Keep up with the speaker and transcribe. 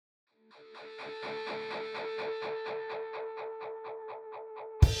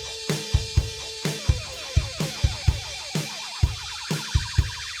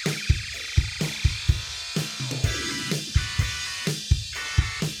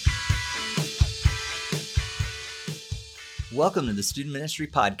Welcome to the Student Ministry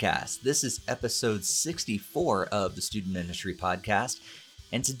Podcast. This is episode 64 of the Student Ministry Podcast,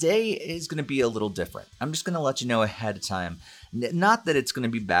 and today is going to be a little different. I'm just going to let you know ahead of time. Not that it's going to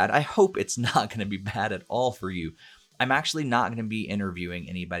be bad. I hope it's not going to be bad at all for you. I'm actually not going to be interviewing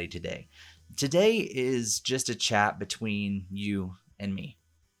anybody today. Today is just a chat between you and me,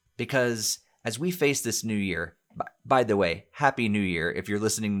 because as we face this new year, by the way, Happy New Year if you're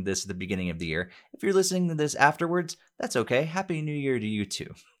listening to this at the beginning of the year. If you're listening to this afterwards, that's okay. Happy New Year to you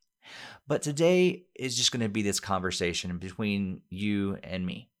too. But today is just going to be this conversation between you and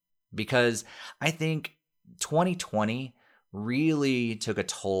me, because I think 2020 really took a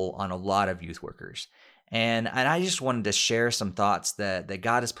toll on a lot of youth workers. And I just wanted to share some thoughts that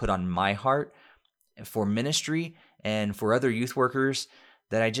God has put on my heart for ministry and for other youth workers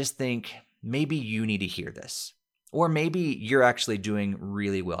that I just think maybe you need to hear this. Or maybe you're actually doing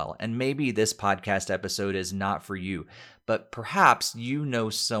really well, and maybe this podcast episode is not for you, but perhaps you know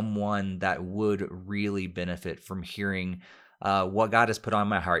someone that would really benefit from hearing what God has put on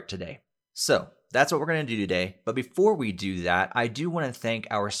my heart today. So that's what we're going to do today. But before we do that, I do want to thank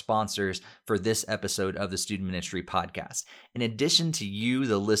our sponsors for this episode of the Student Ministry Podcast. In addition to you,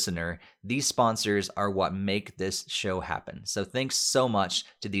 the listener, these sponsors are what make this show happen. So thanks so much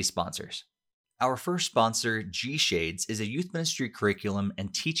to these sponsors. Our first sponsor, G-Shades, is a youth ministry curriculum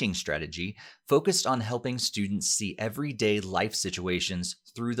and teaching strategy focused on helping students see everyday life situations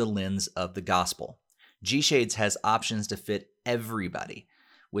through the lens of the gospel. G-Shades has options to fit everybody.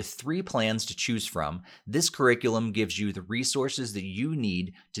 With 3 plans to choose from, this curriculum gives you the resources that you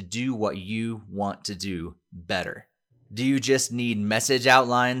need to do what you want to do better. Do you just need message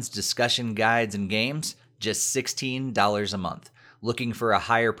outlines, discussion guides, and games? Just $16 a month. Looking for a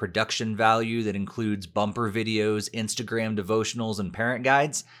higher production value that includes bumper videos, Instagram devotionals, and parent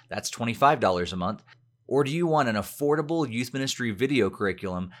guides? That's $25 a month. Or do you want an affordable youth ministry video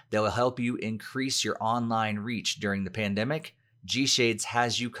curriculum that will help you increase your online reach during the pandemic? G-Shades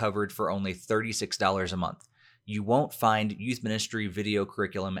has you covered for only $36 a month. You won't find youth ministry video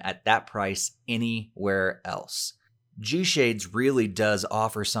curriculum at that price anywhere else. G-Shades really does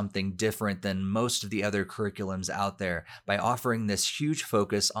offer something different than most of the other curriculums out there by offering this huge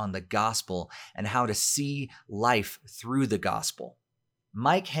focus on the gospel and how to see life through the gospel.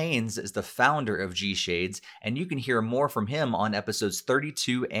 Mike Haynes is the founder of G-Shades, and you can hear more from him on episodes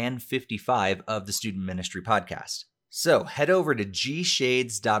 32 and 55 of the Student Ministry Podcast. So head over to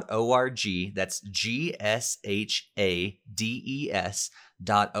gshades.org, that's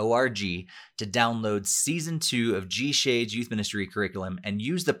GSHADES.org, to download Season 2 of G-Shades Youth Ministry Curriculum and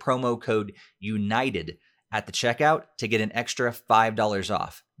use the promo code UNITED at the checkout to get an extra $5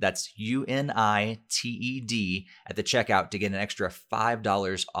 off. That's UNITED at the checkout to get an extra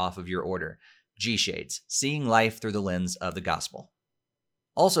 $5 off of your order. G-Shades, seeing life through the lens of the gospel.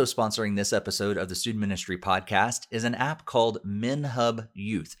 Also sponsoring this episode of the Student Ministry Podcast is an app called MinHub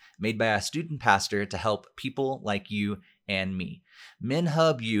Youth, made by a student pastor to help people like you and me.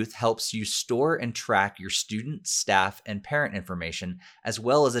 MinHub Youth helps you store and track your student, staff, and parent information, as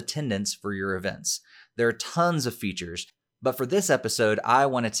well as attendance for your events. There are tons of features, but for this episode, I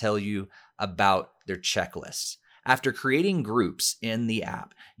want to tell you about their checklists. After creating groups in the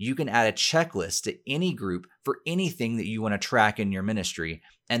app, you can add a checklist to any group for anything that you want to track in your ministry,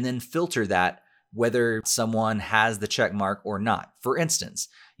 and then filter that whether someone has the check mark or not. For instance,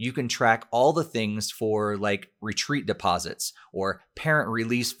 you can track all the things for like retreat deposits or parent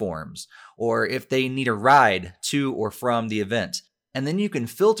release forms, or if they need a ride to or from the event. And then you can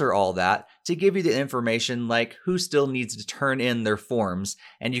filter all that to give you the information like who still needs to turn in their forms,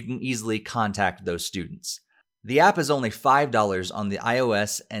 and you can easily contact those students. The app is only $5 on the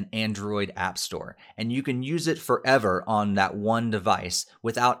iOS and Android App Store, and you can use it forever on that one device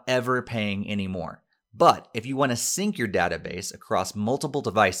without ever paying any more. But if you want to sync your database across multiple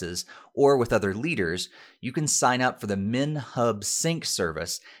devices or with other leaders, you can sign up for the MinHub Sync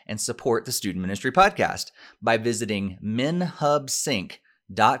service and support the Student Ministry Podcast by visiting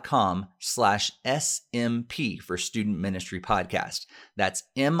minhubsync.com/SMP for Student Ministry Podcast. That's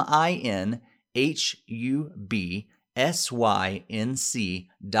minhubsync.com/SMP.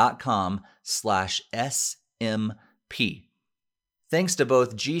 Thanks to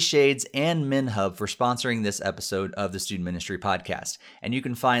both G-Shades and MinHub for sponsoring this episode of the Student Ministry Podcast, and you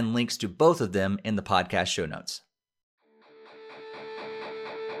can find links to both of them in the podcast show notes.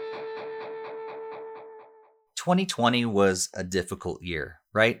 2020 was a difficult year,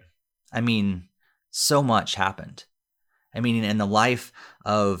 right? I mean, so much happened. I mean, in the life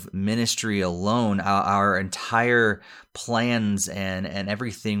of ministry alone, our entire plans and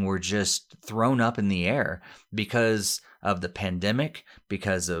everything were just thrown up in the air because of the pandemic,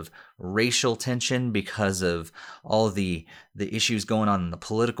 because of racial tension, because of all the issues going on in the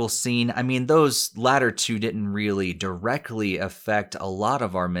political scene. I mean, those latter two didn't really directly affect a lot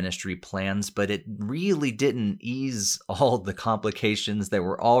of our ministry plans, but it really didn't ease all the complications that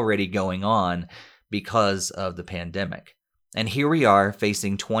were already going on because of the pandemic. And here we are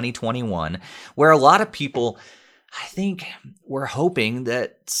facing 2021, where a lot of people, I think, were hoping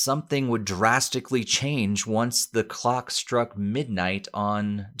that something would drastically change once the clock struck midnight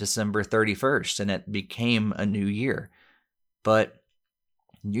on December 31st and it became a new year. But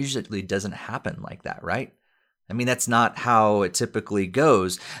usually doesn't happen like that, right? I mean, that's not how it typically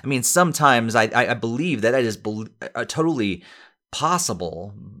goes. I mean, sometimes I believe that it is totally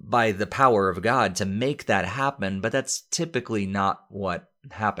possible by the power of God to make that happen, but that's typically not what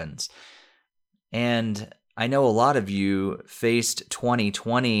happens. And I know a lot of you faced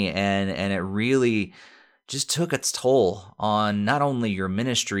 2020 and it really just took its toll on not only your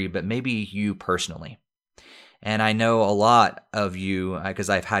ministry, but maybe you personally. And I know a lot of you, because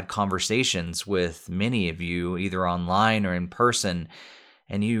I've had conversations with many of you, either online or in person,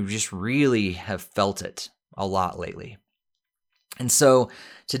 and you just really have felt it a lot lately. And so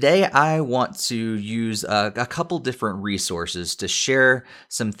today I want to use a couple different resources to share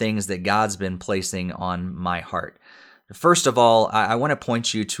some things that God's been placing on my heart. First of all, I want to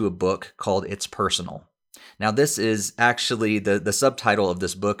point you to a book called It's Personal. Now, this is actually the subtitle of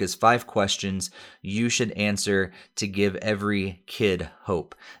this book is 5 Questions You Should Answer to Give Every Kid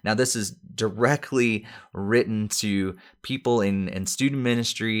Hope. Now, this is directly written to people in student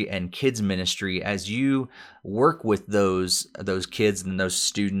ministry and kids ministry as you work with those kids and those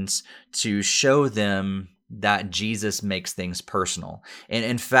students to show them that Jesus makes things personal. And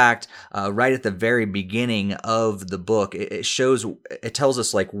in fact, right at the very beginning of the book, it tells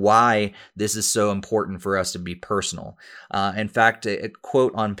us like why this is so important for us to be personal. In fact, a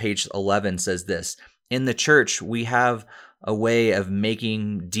quote on page 11 says this: "In the church, we have a way of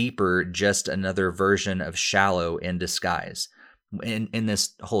making deeper just another version of shallow in disguise." In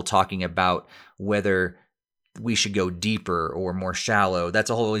this whole talking about whether we should go deeper or more shallow, that's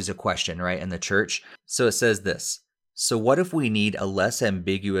always a question, right, in the church. So it says this: "So what if we need a less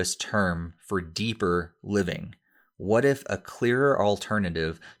ambiguous term for deeper living? What if a clearer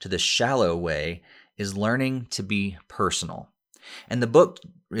alternative to the shallow way is learning to be personal?" And the book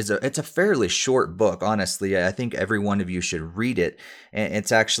it's a fairly short book, honestly. I think every one of you should read it. And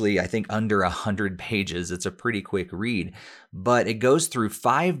it's actually, I think, under 100 pages. It's a pretty quick read. But it goes through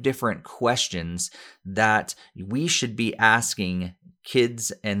 5 different questions that we should be asking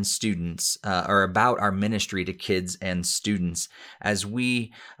kids and students, or about our ministry to kids and students as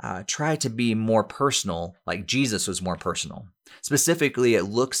we try to be more personal, like Jesus was more personal. Specifically, it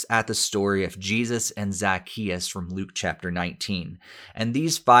looks at the story of Jesus and Zacchaeus from Luke chapter 19. And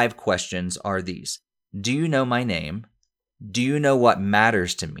these 5 questions are these: do you know my name? Do you know what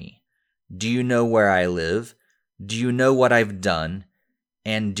matters to me? Do you know where I live? Do you know what I've done?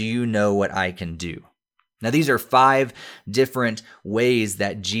 And do you know what I can do? Now, these are 5 different ways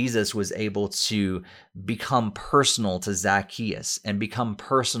that Jesus was able to become personal to Zacchaeus and become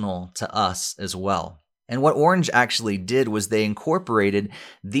personal to us as well. And what Orange actually did was they incorporated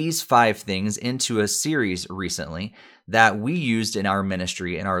these 5 things into a series recently that we used in our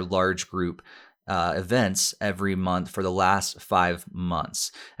ministry, in our large group events every month for the last 5 months.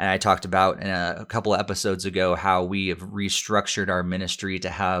 And I talked about in a couple of episodes ago how we have restructured our ministry to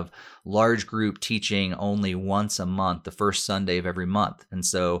have large group teaching only once a month, the first Sunday of every month. And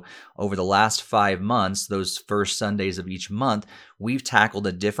so over the last 5 months, those first Sundays of each month, we've tackled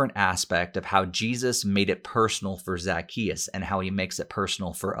a different aspect of how Jesus made it personal for Zacchaeus and how he makes it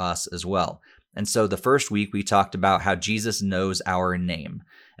personal for us as well. And so the first week we talked about how Jesus knows our name,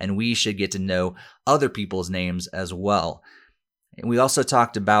 and we should get to know other people's names as well. And we also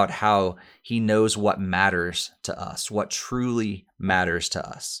talked about how he knows what matters to us, what truly matters to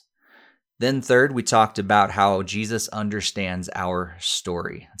us. Then third, we talked about how Jesus understands our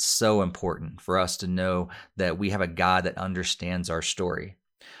story. It's so important for us to know that we have a God that understands our story.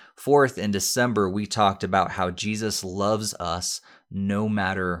 Fourth, in December, we talked about how Jesus loves us no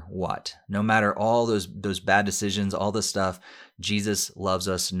matter what. No matter all those bad decisions, all the stuff, Jesus loves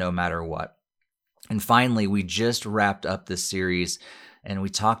us no matter what. And finally, we just wrapped up this series and we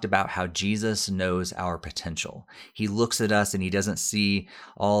talked about how Jesus knows our potential. He looks at us and he doesn't see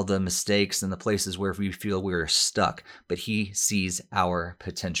all the mistakes and the places where we feel we're stuck, but he sees our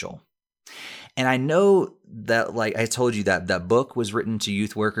potential. And I know that, like I told you, that book was written to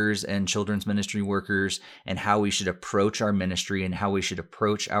youth workers and children's ministry workers and how we should approach our ministry and how we should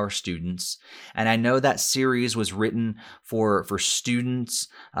approach our students. And I know that series was written for students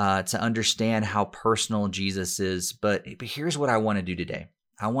to understand how personal Jesus is. But here's what I want to do today.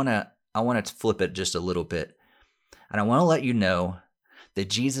 I want to flip it just a little bit. And I want to let you know that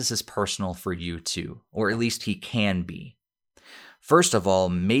Jesus is personal for you too, or at least he can be. First of all,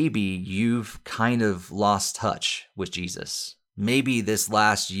 maybe you've kind of lost touch with Jesus. Maybe this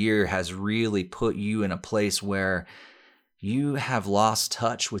last year has really put you in a place where you have lost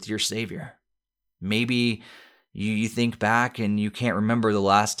touch with your Savior. Maybe you think back and you can't remember the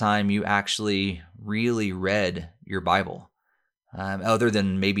last time you actually really read your Bible, other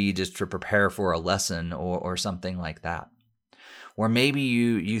than maybe just to prepare for a lesson or something like that. Or maybe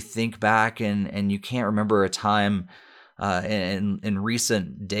you think back and you can't remember a time in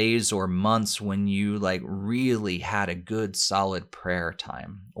recent days or months when you really had a good solid prayer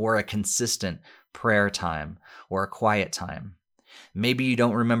time or a consistent prayer time or a quiet time. Maybe you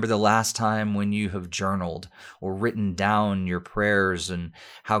don't remember the last time when you have journaled or written down your prayers and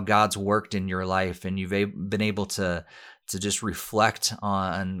how God's worked in your life and you've been able to just reflect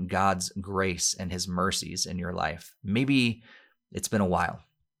on God's grace and his mercies in your life. Maybe it's been a while.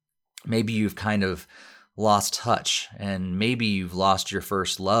 Maybe you've kind of lost touch, and maybe you've lost your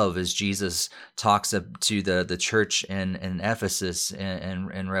first love, as Jesus talks to the church in Ephesus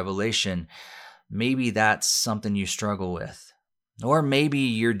in Revelation. Maybe that's something you struggle with. Or maybe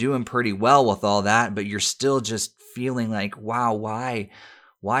you're doing pretty well with all that, but you're still just feeling like, wow, why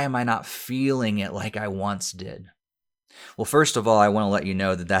am I not feeling it like I once did? Well, first of all, I want to let you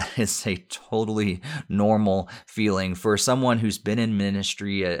know that is a totally normal feeling for someone who's been in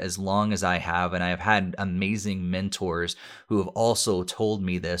ministry as long as I have. And I have had amazing mentors who have also told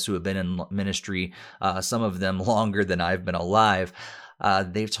me this, who have been in ministry, some of them longer than I've been alive.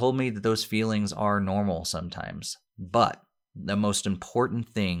 They've told me that those feelings are normal sometimes. But the most important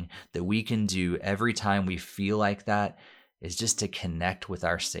thing that we can do every time we feel like that is just to connect with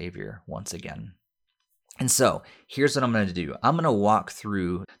our Savior once again. And so here's what I'm going to do. I'm going to walk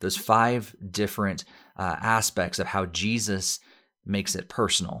through those 5 different aspects of how Jesus makes it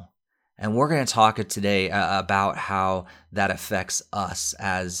personal. And we're going to talk today about how that affects us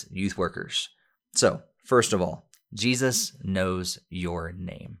as youth workers. So first of all, Jesus knows your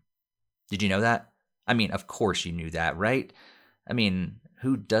name. Did you know that? I mean, of course you knew that, right? I mean,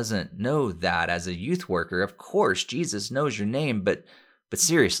 who doesn't know that as a youth worker? Of course, Jesus knows your name, but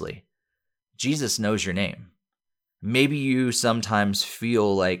seriously, Jesus knows your name. Maybe you sometimes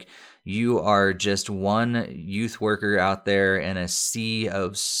feel like you are just one youth worker out there in a sea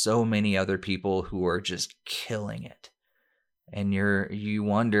of so many other people who are just killing it. And you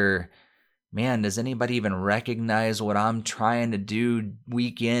wonder, man, does anybody even recognize what I'm trying to do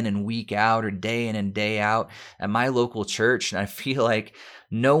week in and week out or day in and day out at my local church? And I feel like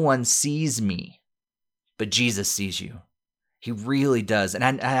no one sees me, but Jesus sees you. He really does.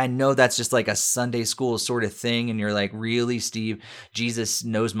 And I know that's just like a Sunday school sort of thing. And you're like, really, Steve? Jesus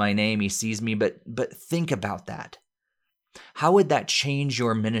knows my name. He sees me. But think about that. How would that change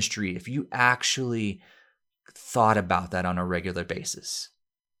your ministry if you actually thought about that on a regular basis?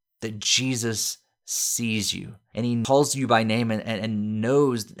 That Jesus sees you and he calls you by name and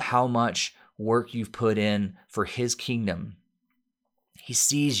knows how much work you've put in for his kingdom. He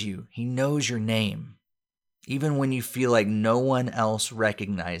sees you. He knows your name. Even when you feel like no one else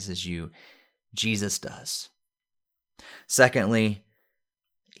recognizes you, Jesus does. Secondly,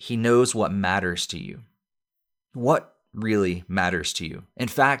 he knows what matters to you. What really matters to you? In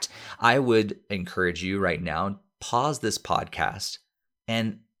fact, I would encourage you right now, pause this podcast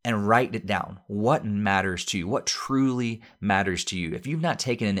and write it down. What matters to you? What truly matters to you? If you've not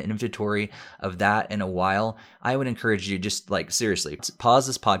taken an inventory of that in a while, I would encourage you just seriously, pause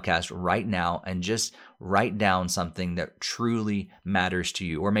this podcast right now and just write down something that truly matters to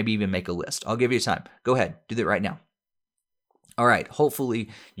you, or maybe even make a list. I'll give you time. Go ahead, do that right now. All right, hopefully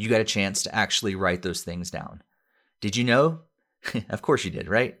you got a chance to actually write those things down. Did you know? Of course you did,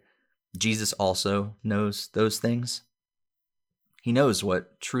 right? Jesus also knows those things. He knows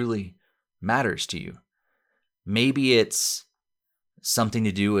what truly matters to you. Maybe it's something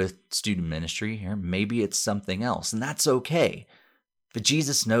to do with student ministry, or maybe it's something else, and that's okay. But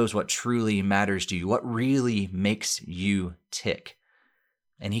Jesus knows what truly matters to you, what really makes you tick.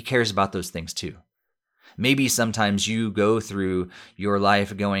 And he cares about those things too. Maybe sometimes you go through your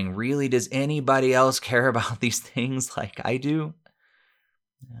life going, really, does anybody else care about these things like I do?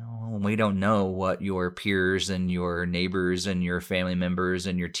 We don't know what your peers and your neighbors and your family members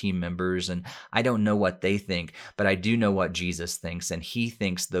and your team members, and I don't know what they think, but I do know what Jesus thinks, and he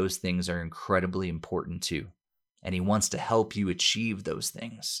thinks those things are incredibly important too. And he wants to help you achieve those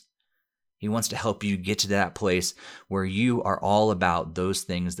things. He wants to help you get to that place where you are all about those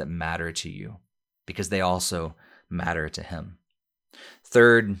things that matter to you, because they also matter to him.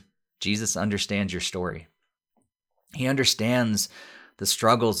 Third, Jesus understands your story. He understands the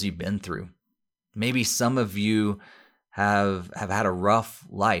struggles you've been through. Maybe some of you have had a rough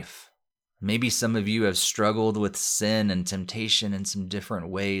life. Maybe some of you have struggled with sin and temptation in some different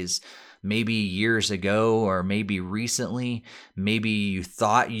ways. Maybe years ago, or maybe recently. Maybe you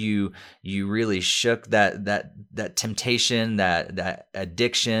thought you really shook that temptation, that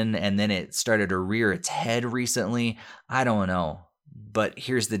addiction, and then it started to rear its head recently. I don't know. But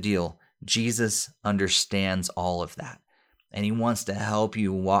here's the deal. Jesus understands all of that, and he wants to help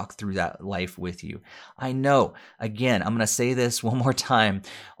you walk through that life with you. I know, again, I'm going to say this one more time.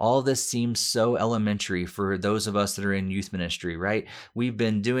 All this seems so elementary for those of us that are in youth ministry, right? We've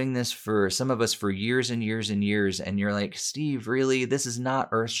been doing this for some of us for years and years and years, and you're like, Steve, really? This is not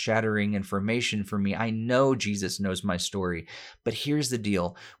earth-shattering information for me. I know Jesus knows my story, but here's the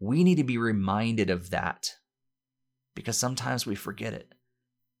deal. We need to be reminded of that, because sometimes we forget it.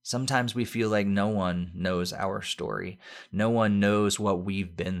 Sometimes we feel like no one knows our story. No one knows what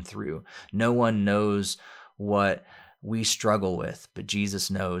we've been through. No one knows what we struggle with, but Jesus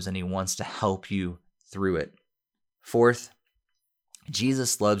knows, and he wants to help you through it. Fourth,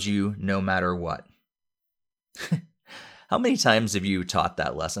 Jesus loves you no matter what. How many times have you taught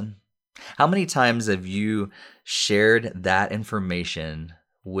that lesson? How many times have you shared that information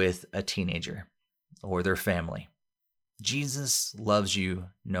with a teenager or their family? Jesus loves you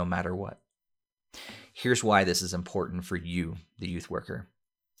no matter what. Here's why this is important for you, the youth worker.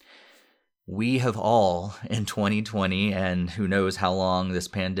 We have all, in 2020, and who knows how long this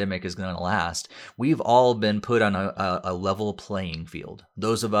pandemic is going to last, we've all been put on a level playing field.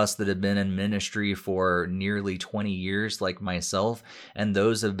 Those of us that have been in ministry for nearly 20 years, like myself, and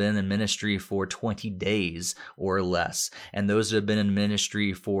those that have been in ministry for 20 days or less, and those that have been in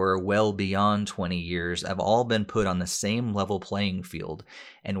ministry for well beyond 20 years, have all been put on the same level playing field,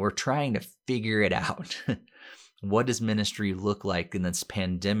 and we're trying to figure it out. What does ministry look like in this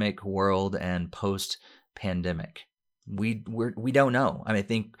pandemic world and post-pandemic? We don't know. I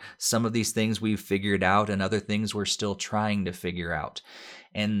think some of these things we've figured out, and other things we're still trying to figure out.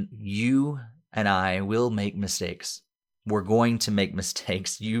 And you and I will make mistakes. We're going to make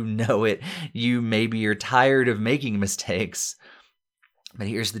mistakes. You know it. You maybe are tired of making mistakes. But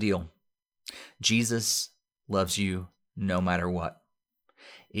here's the deal. Jesus loves you no matter what.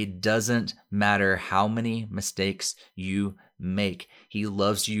 It doesn't matter how many mistakes you make. He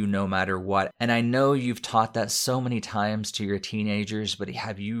loves you no matter what. And I know you've taught that so many times to your teenagers, but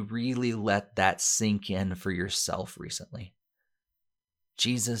have you really let that sink in for yourself recently?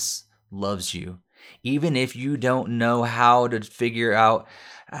 Jesus loves you. Even if you don't know how to figure out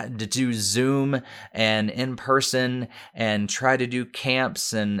to do Zoom and in person and try to do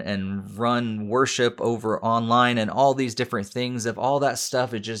camps and run worship over online and all these different things, if all that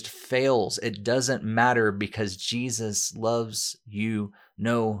stuff, it just fails, it doesn't matter, because Jesus loves you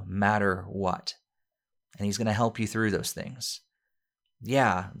no matter what. And he's going to help you through those things.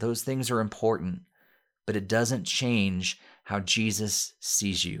 Yeah, those things are important, but it doesn't change how Jesus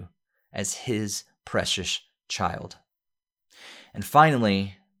sees you as his precious child. And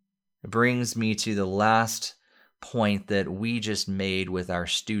finally, it brings me to the last point that we just made with our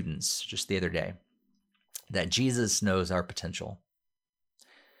students just the other day, that Jesus knows our potential.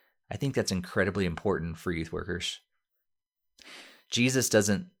 I think that's incredibly important for youth workers. Jesus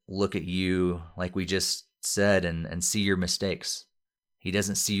doesn't look at you, like we just said, and see your mistakes. He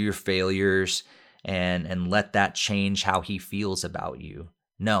doesn't see your failures and let that change how he feels about you.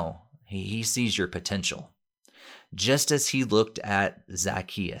 No, he sees your potential. Just as he looked at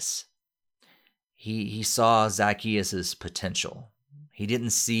Zacchaeus, he saw Zacchaeus' potential. He didn't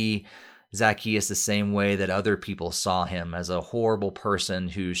see Zacchaeus the same way that other people saw him, as a horrible person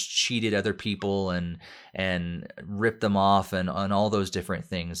who's cheated other people and ripped them off and all those different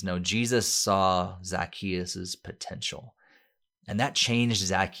things. No, Jesus saw Zacchaeus' potential. And that changed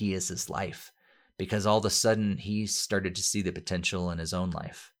Zacchaeus' life, because all of a sudden he started to see the potential in his own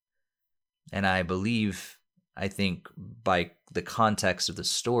life. And I think by the context of the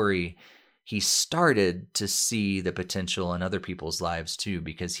story, he started to see the potential in other people's lives too,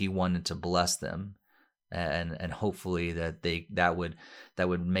 because he wanted to bless them and hopefully that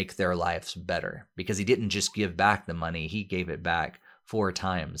would make their lives better, because he didn't just give back the money, he gave it back 4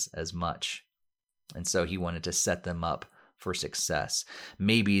 times as much. And so he wanted to set them up for success.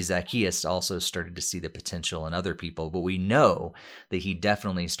 Maybe Zacchaeus also started to see the potential in other people, but we know that he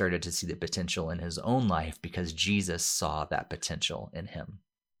definitely started to see the potential in his own life because Jesus saw that potential in him.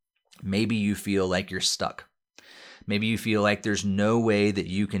 Maybe you feel like you're stuck. Maybe you feel like there's no way that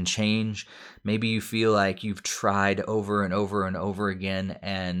you can change. Maybe you feel like you've tried over and over and over again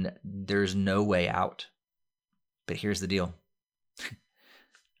and there's no way out. But here's the deal.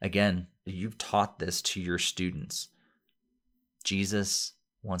 Again, you've taught this to your students. Jesus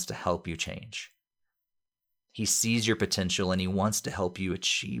wants to help you change. He sees your potential and he wants to help you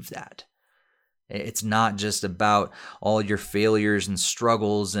achieve that. It's not just about all your failures and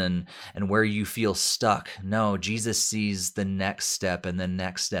struggles and where you feel stuck. No, Jesus sees the next step and the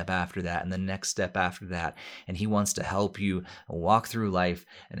next step after that and the next step after that. And he wants to help you walk through life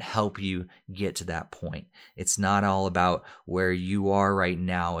and help you get to that point. It's not all about where you are right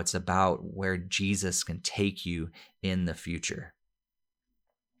now. It's about where Jesus can take you in the future.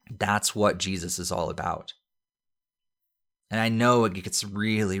 That's what Jesus is all about. And I know it gets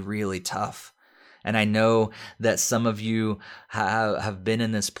really, really tough. And I know that some of you have been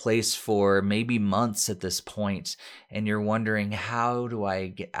in this place for maybe months at this point, and you're wondering, how do I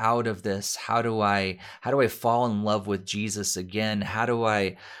get out of this? How do I fall in love with Jesus again? How do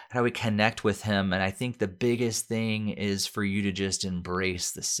I connect with him? And I think the biggest thing is for you to just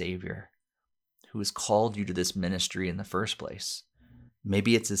embrace the Savior who has called you to this ministry in the first place.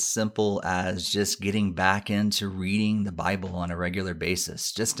 Maybe it's as simple as just getting back into reading the Bible on a regular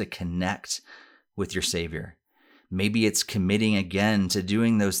basis, just to connect with your Savior. Maybe it's committing again to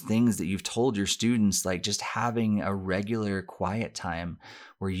doing those things that you've told your students, like just having a regular quiet time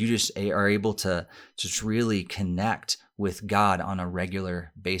where you just are able to just really connect with God on a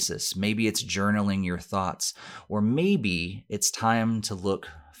regular basis. Maybe it's journaling your thoughts, or maybe it's time to look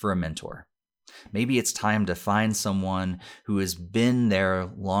for a mentor. Maybe it's time to find someone who has been there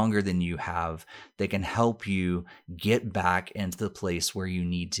longer than you have that can help you get back into the place where you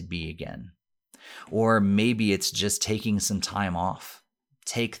need to be again. Or maybe it's just taking some time off.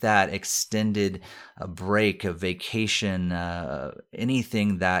 Take that extended break, a vacation,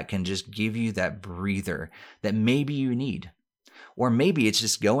 anything that can just give you that breather that maybe you need. Or maybe it's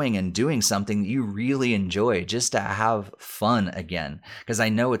just going and doing something that you really enjoy just to have fun again. Because I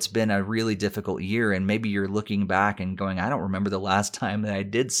know it's been a really difficult year, and maybe you're looking back and going, I don't remember the last time that I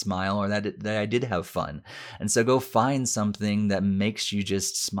did smile or that I did have fun. And so go find something that makes you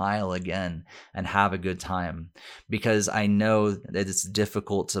just smile again and have a good time. Because I know that it's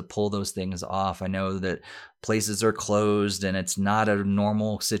difficult to pull those things off. I know that places are closed and it's not a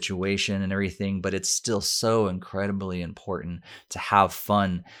normal situation and everything, but it's still so incredibly important to have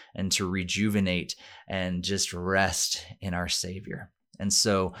fun and to rejuvenate and just rest in our Savior. And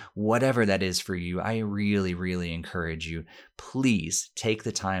so whatever that is for you, I really, really encourage you, please take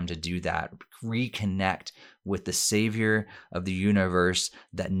the time to do that. Reconnect with the Savior of the universe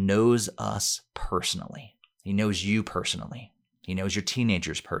that knows us personally. He knows you personally. He knows your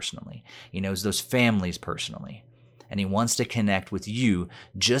teenagers personally. He knows those families personally. And he wants to connect with you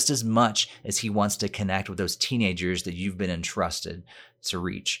just as much as he wants to connect with those teenagers that you've been entrusted to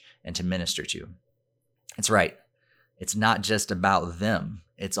reach and to minister to. That's right. It's not just about them.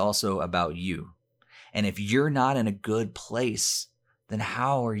 It's also about you. And if you're not in a good place, then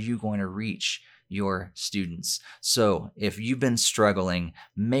how are you going to reach your students? So if you've been struggling,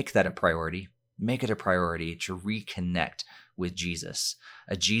 make that a priority. Make it a priority to reconnect with Jesus,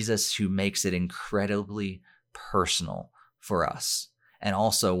 a Jesus who makes it incredibly personal for us and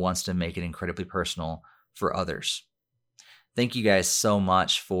also wants to make it incredibly personal for others. Thank you guys so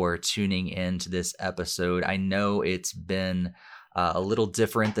much for tuning in to this episode. I know it's been a little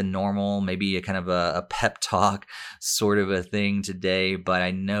different than normal, maybe a kind of a pep talk sort of a thing today, but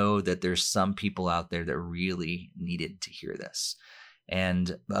I know that there's some people out there that really needed to hear this.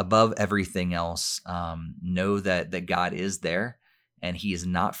 And above everything else, know that God is there and he has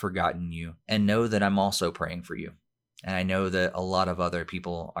not forgotten you. And know that I'm also praying for you. And I know that a lot of other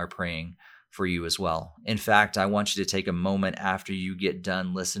people are praying for you as well. In fact, I want you to take a moment after you get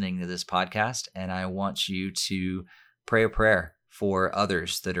done listening to this podcast, and I want you to pray a prayer for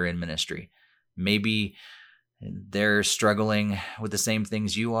others that are in ministry. Maybe they're struggling with the same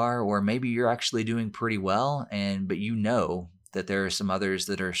things you are, or maybe you're actually doing pretty well, but you know that there are some others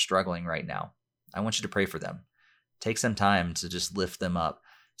that are struggling right now. I want you to pray for them. Take some time to just lift them up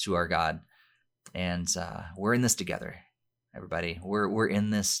to our God. And we're in this together, everybody. We're in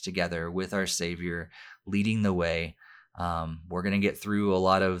this together with our Savior leading the way. We're going to get through a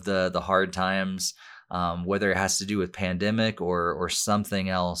lot of the hard times. whether it has to do with pandemic or something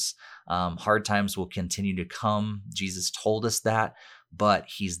else. Hard times will continue to come. Jesus told us that, but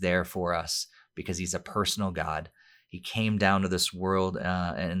he's there for us because he's a personal God. He came down to this world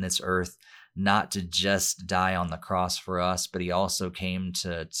and this earth not to just die on the cross for us, but he also came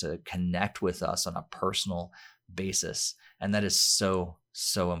to connect with us on a personal basis. And that is so,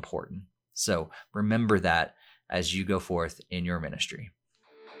 so important. So remember that as you go forth in your ministry.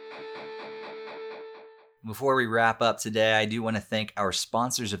 Before we wrap up today, I do want to thank our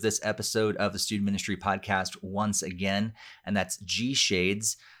sponsors of this episode of the Student Ministry Podcast once again, and that's G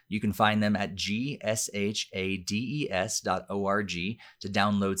Shades. You can find them at gshades.org to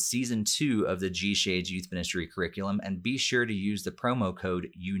download Season 2 of the G Shades Youth Ministry curriculum, and be sure to use the promo code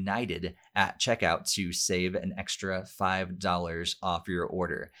UNITED at checkout to save an extra $5 off your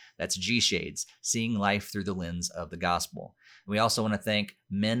order. That's G Shades, seeing life through the lens of the gospel. We also want to thank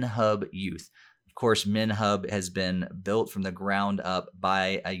Men Hub Youth. Of course, Men Hub has been built from the ground up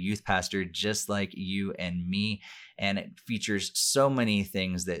by a youth pastor just like you and me, and it features so many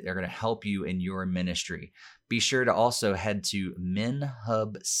things that are going to help you in your ministry. Be sure to also head to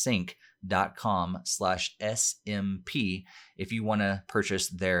menhubsync.com/SMP if you want to purchase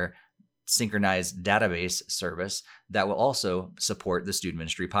their synchronized database service that will also support the Student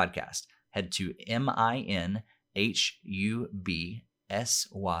Ministry Podcast. Head to minhubsync.com/SMP.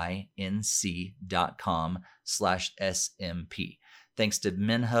 Thanks to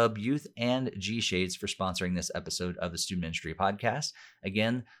Men Hub Youth and G Shades for sponsoring this episode of the Student Ministry Podcast.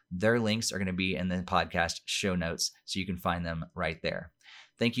 Again, their links are going to be in the podcast show notes, so you can find them right there.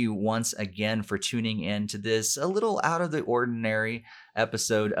 Thank you once again for tuning in to this a little out of the ordinary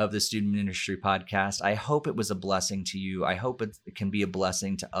episode of the Student Ministry Podcast. I hope it was a blessing to you. I hope it can be a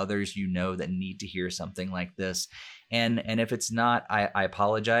blessing to others you know that need to hear something like this. And if it's not, I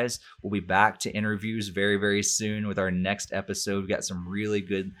apologize. We'll be back to interviews very, very soon with our next episode. We've got some really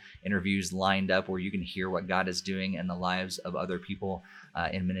good interviews lined up where you can hear what God is doing in the lives of other people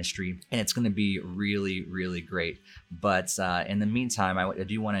in ministry. And it's going to be really, really great. But in the meantime, I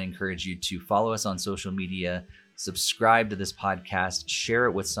do want to encourage you to follow us on social media, subscribe to this podcast, share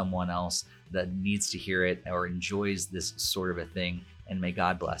it with someone else that needs to hear it or enjoys this sort of a thing. And may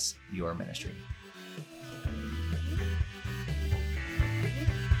God bless your ministry.